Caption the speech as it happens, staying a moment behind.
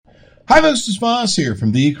Hi, folks, it's Voss here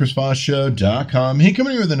from thechrisvossshow.com. Hey,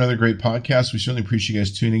 coming here with another great podcast. We certainly appreciate you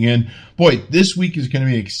guys tuning in. Boy, this week is going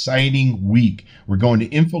to be an exciting week. We're going to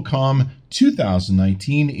Infocomm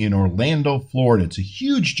 2019 in Orlando, Florida. It's a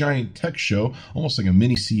huge, giant tech show, almost like a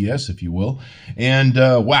mini CES, if you will. And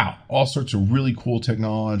wow, all sorts of really cool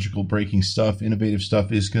technological breaking stuff, innovative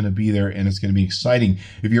stuff is going to be there, and it's going to be exciting.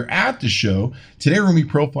 If you're at the show, today we're going to be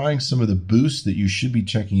profiling some of the booths that you should be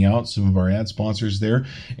checking out, some of our ad sponsors there,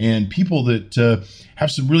 and people that have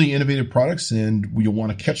some really innovative products, and you'll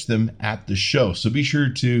want to catch them at the show. So be sure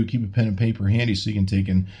to keep a pen and paper handy so you can take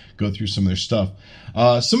and go through some of their stuff.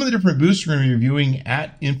 Some of the different booths we're going to be reviewing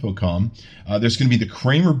at Infocomm. There's going to be the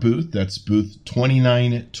Kramer booth. That's booth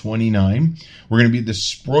 2929. We're going to be at the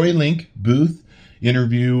Sprolink booth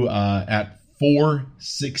interview at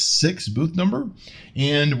 466 booth number.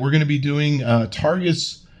 And we're going to be doing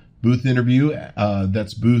Targus booth interview.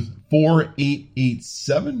 That's booth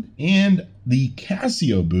 4887. And the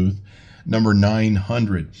Casio booth number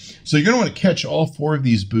 900. So you're going to want to catch all four of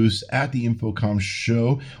these booths at the Infocomm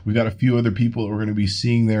show. We've got a few other people that we're going to be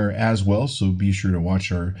seeing there as well. So be sure to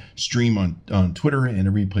watch our stream on Twitter and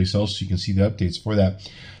every place else so you can see the updates for that.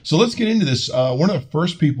 So let's get into this. One of the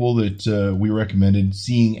first people that we recommended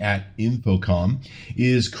seeing at Infocomm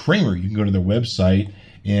is Kramer. You can go to their website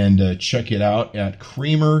and check it out at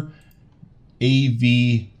kramerav.com.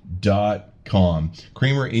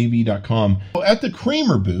 kramerav.com. At the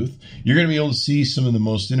Kramer booth, you're going to be able to see some of the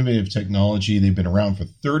most innovative technology. They've been around for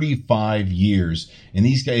 35 years, and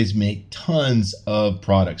these guys make tons of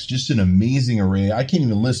products. Just an amazing array. I can't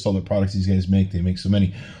even list all the products these guys make. They make so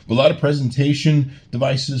many. But a lot of presentation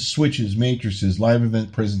devices, switches, matrices, live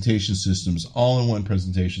event presentation systems, all-in-one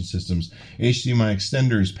presentation systems, HDMI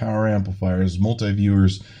extenders, power amplifiers,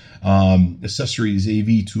 multi-viewers, accessories,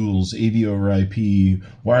 AV tools, AV over IP,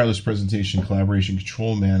 wireless presentation, collaboration,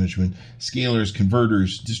 control management, scalers,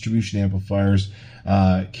 converters, distribution amplifiers,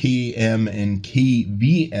 KM and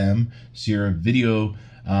KVM, Sierra Video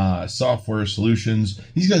software solutions.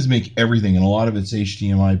 These guys make everything, and a lot of it's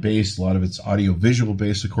HDMI based, a lot of it's audio visual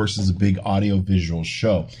based. Of course, it's a big audio visual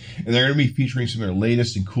show, and they're going to be featuring some of their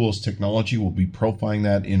latest and coolest technology. We'll be profiling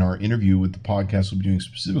that in our interview with the podcast we'll be doing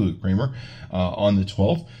specifically with Kramer on the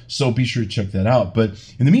 12th. So be sure to check that out. But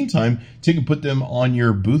in the meantime, take and put them on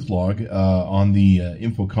your booth log on the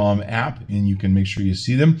Infocomm app, and you can make sure you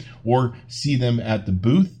see them or see them at the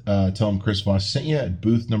booth. Tell them Chris Voss sent you at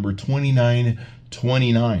booth number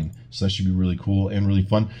 2929. So that should be really cool and really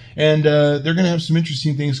fun. And they're going to have some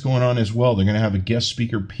interesting things going on as well. They're going to have a guest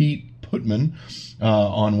speaker, Pete Putman,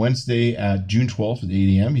 on Wednesday at June 12th at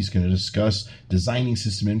 8 a.m. He's going to discuss designing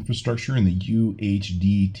system infrastructure in the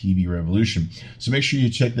UHD TV revolution. So make sure you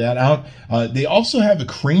check that out. They also have the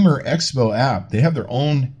Kramer Expo app. They have their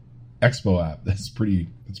own Expo app. That's pretty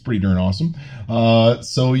darn awesome.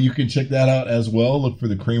 So you can check that out as well. Look for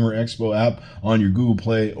the Kramer Expo app on your Google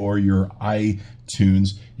Play or your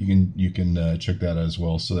iTunes. You can check that out as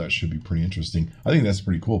well. So that should be pretty interesting. I think that's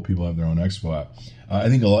pretty cool. People have their own Expo app. I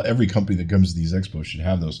think every company that comes to these expos should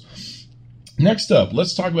have those. Next up,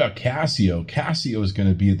 let's talk about Casio. Casio is going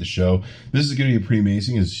to be at the show. This is going to be pretty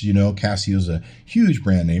amazing. As you know, Casio is a huge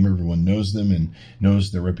brand name. Everyone knows them and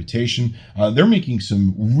knows their reputation. They're making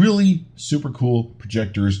some really super cool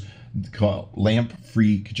projectors, called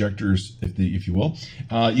lamp-free projectors, if you will.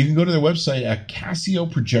 You can go to their website at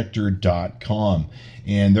casioprojector.com,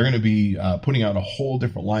 and they're going to be putting out a whole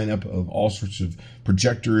different lineup of all sorts of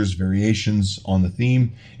projectors, variations on the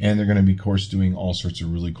theme, and they're going to be, of course, doing all sorts of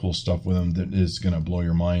really cool stuff with them that is going to blow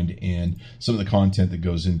your mind, and some of the content that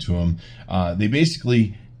goes into them. They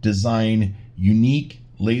basically design unique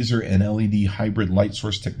laser and LED hybrid light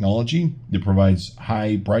source technology that provides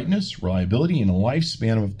high brightness, reliability, and a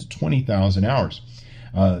lifespan of up to 20,000 hours.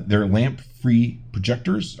 Their lamp-free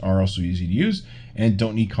projectors are also easy to use and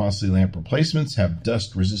don't need costly lamp replacements, have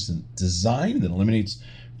dust-resistant design that eliminates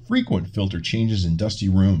frequent filter changes in dusty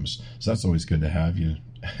rooms. So that's always good to have.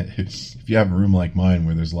 If you have a room like mine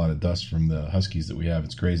where there's a lot of dust from the Huskies that we have,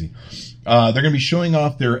 it's crazy. They're going to be showing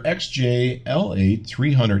off their XJ-L8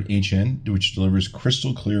 300HN, which delivers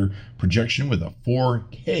crystal clear projection with a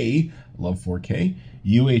 4K, love 4K,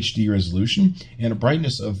 UHD resolution, and a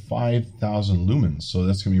brightness of 5,000 lumens. So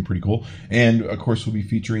that's going to be pretty cool. And, of course, we'll be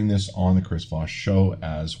featuring this on the Chris Voss Show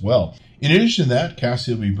as well. In addition to that, Casio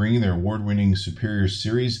will be bringing their award-winning Superior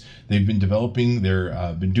series. They've been developing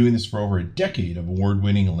been doing this for over a decade of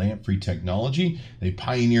award-winning lamp-free technology. They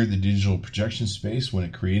pioneered the digital projection space when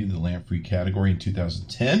it created the lamp-free category in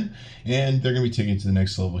 2010, and they're going to be taking it to the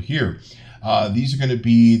next level here. These are going to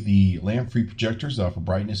be the lamp-free projectors that offer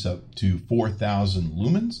brightness up to 4,000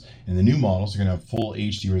 lumens, and the new models are going to have full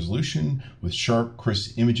HD resolution with sharp,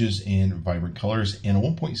 crisp images and vibrant colors, and a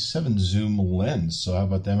 1.7 zoom lens. So how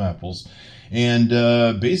about them apples? And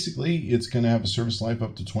basically, it's going to have a service life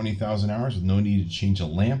up to 20,000 hours with no need to change a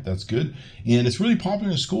lamp. That's good. And it's really popular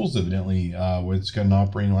in schools, evidently, where it's got an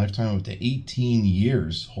operating lifetime of up to 18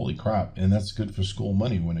 years. Holy crap. And that's good for school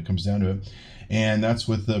money when it comes down to it. And that's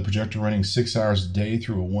with the projector running 6 hours a day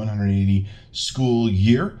through a 180 school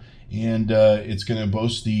year. And it's going to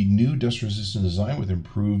boast the new dust-resistant design with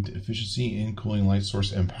improved efficiency in cooling light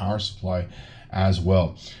source and power supply as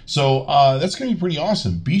well. So that's going to be pretty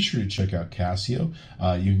awesome. Be sure to check out Casio.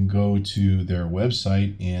 You can go to their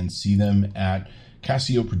website and see them at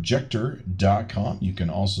CasioProjector.com. You can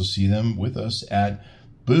also see them with us at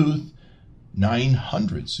booth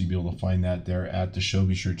 900. So you'll be able to find that there at the show.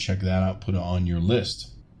 Be sure to check that out. Put it on your list.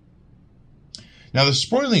 Now, the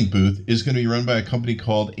Sprolink booth is going to be run by a company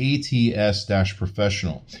called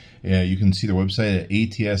ATS-Professional. You can see their website at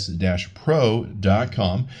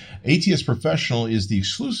ats-pro.com. ATS Professional is the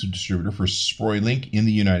exclusive distributor for Sprolink in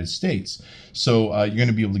the United States. So you're going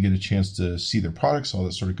to be able to get a chance to see their products, all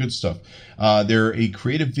that sort of good stuff. They're a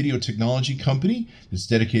creative video technology company that's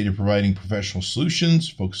dedicated to providing professional solutions,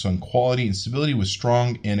 focused on quality and stability with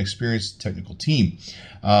strong and experienced technical team.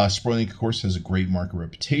 Sprolink, of course, has a great market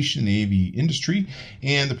reputation in the AV industry,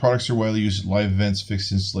 and the products are widely used at live events,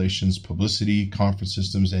 fixed installations, publicity, conference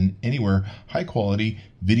systems, and anywhere high-quality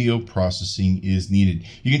video processing is needed.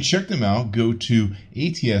 You can check them out. Go to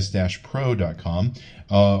ats-pro.com,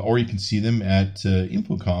 or you can see them at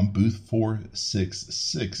Infocomm, booth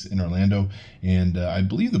 466 in Orlando, and I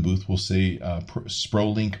believe the booth will say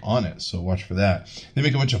Sprolink on it, so watch for that. They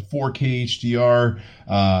make a bunch of 4K HDR,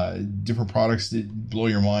 different products that blow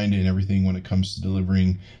your mind and everything when it comes to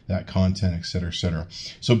delivering that content, etc., etc.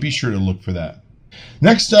 So be sure to look for that.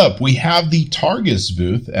 Next up, we have the Targus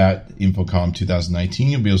booth at Infocomm 2019.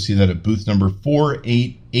 You'll be able to see that at booth number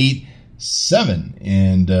 4887.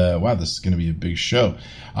 And wow, this is going to be a big show.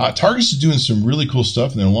 Targus is doing some really cool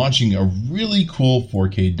stuff, and they're launching a really cool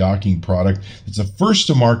 4K docking product. It's a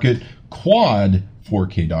first-to-market quad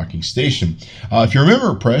 4K docking station. If you're a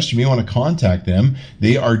member of Press, you may want to contact them.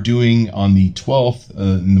 They are doing on the 12th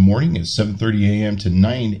in the morning at 7:30 a.m. to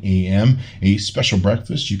 9 a.m. a special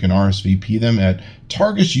breakfast. You can RSVP them at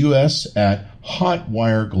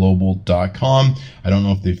targusus@hotwireglobal.com. I don't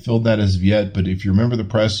know if they've filled that as of yet, but if you're a member of the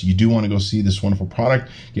Press, you do want to go see this wonderful product,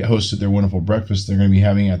 get hosted their wonderful breakfast they're going to be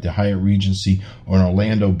having at the Hyatt Regency on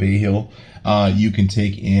Orlando Bay Hill. You can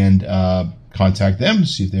take and contact them,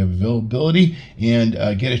 see if they have availability, and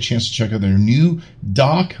get a chance to check out their new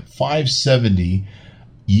Dock 570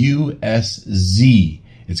 USZ.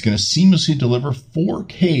 It's going to seamlessly deliver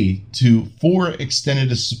 4K to 4 extended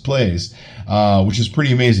displays, which is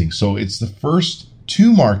pretty amazing. So it's the first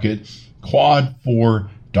to market quad 4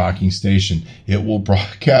 docking station. It will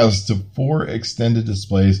broadcast to 4 extended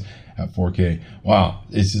displays at 4K. Wow,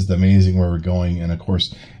 it's just amazing where we're going. And of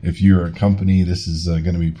course, if you're a company, this is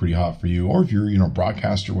going to be pretty hot for you. Or if you're, a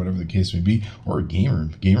broadcaster, whatever the case may be, or a gamer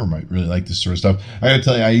might really like this sort of stuff. I got to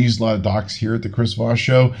tell you, I use a lot of docks here at the Chris Voss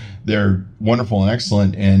Show. They're wonderful and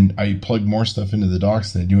excellent, and I plug more stuff into the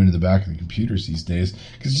docks than I do into the back of the computers these days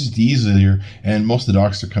because it's just easier. And most of the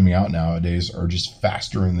docks that are coming out nowadays are just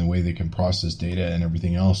faster in the way they can process data and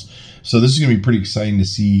everything else. So this is going to be pretty exciting to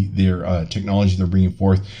see their technology they're bringing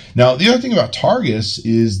forth. Now, the other thing about Targus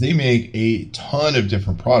is they make a ton of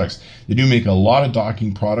different products. They do make a lot of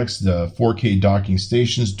docking products, the 4K docking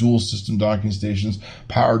stations, dual system docking stations,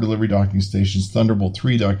 power delivery docking stations, Thunderbolt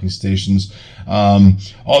 3 docking stations,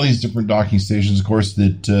 all these different docking stations, of course,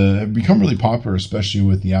 that have become really popular, especially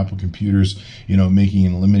with the Apple computers, making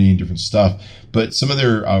and eliminating different stuff. But some of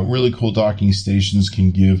their really cool docking stations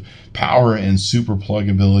can give power and super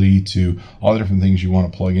plugability to all the different things you want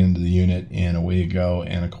to plug into the unit, and away you go.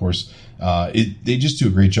 And of course, they just do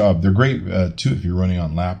a great job. They're great too if you're running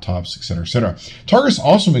on laptops, etc., etc. Targus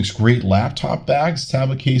also makes great laptop bags,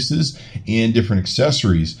 tablet cases, and different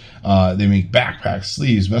accessories. They make backpacks,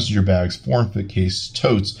 sleeves, messenger bags, form-fit cases,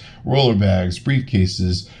 totes, roller bags,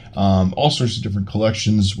 briefcases, all sorts of different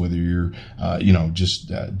collections, whether you're, just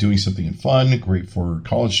doing something in fun, great for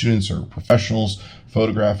college students or professionals,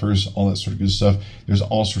 photographers, all that sort of good stuff. There's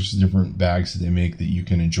all sorts of different bags that they make that you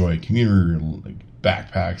can enjoy. Community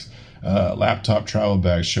backpacks, laptop travel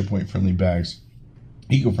bags, SharePoint friendly bags,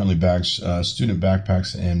 eco-friendly bags, student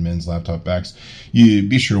backpacks, and men's laptop bags. You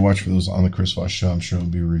be sure to watch for those on the Chris Voss Show. I'm sure we'll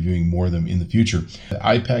be reviewing more of them in the future. The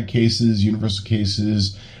iPad cases, universal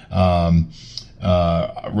cases, rotating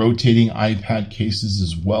iPad cases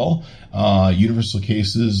as well, universal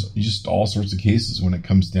cases, just all sorts of cases when it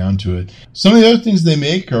comes down to it. Some of the other things they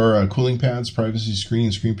make are cooling pads, privacy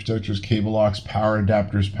screen, screen protectors, cable locks, power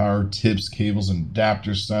adapters, power tips, cables and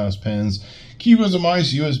adapters, stylus pens, keyboards and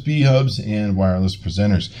mice, USB hubs, and wireless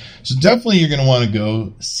presenters. So definitely you're going to want to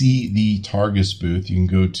go see the Targus booth. You can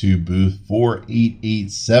go to booth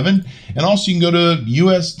 4887, and also you can go to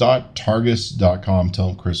us.targus.com. Tell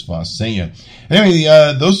them Chris Voss sent you. Anyway,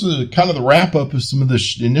 those are kind of the wrap up of some of the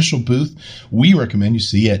initial booth we recommend you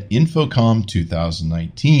see at Infocomm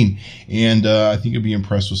 2019. And I think you'll be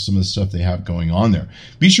impressed with some of the stuff they have going on there.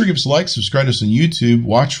 Be sure to give us a like, subscribe to us on YouTube,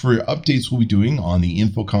 watch for updates we'll be doing on the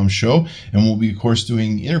Infocomm show, and we'll be, of course,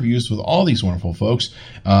 doing interviews with all these wonderful folks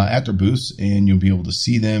at their booths, and you'll be able to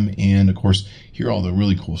see them and, of course, hear all the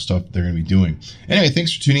really cool stuff they're going to be doing. Anyway,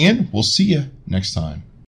 thanks for tuning in. We'll see you next time.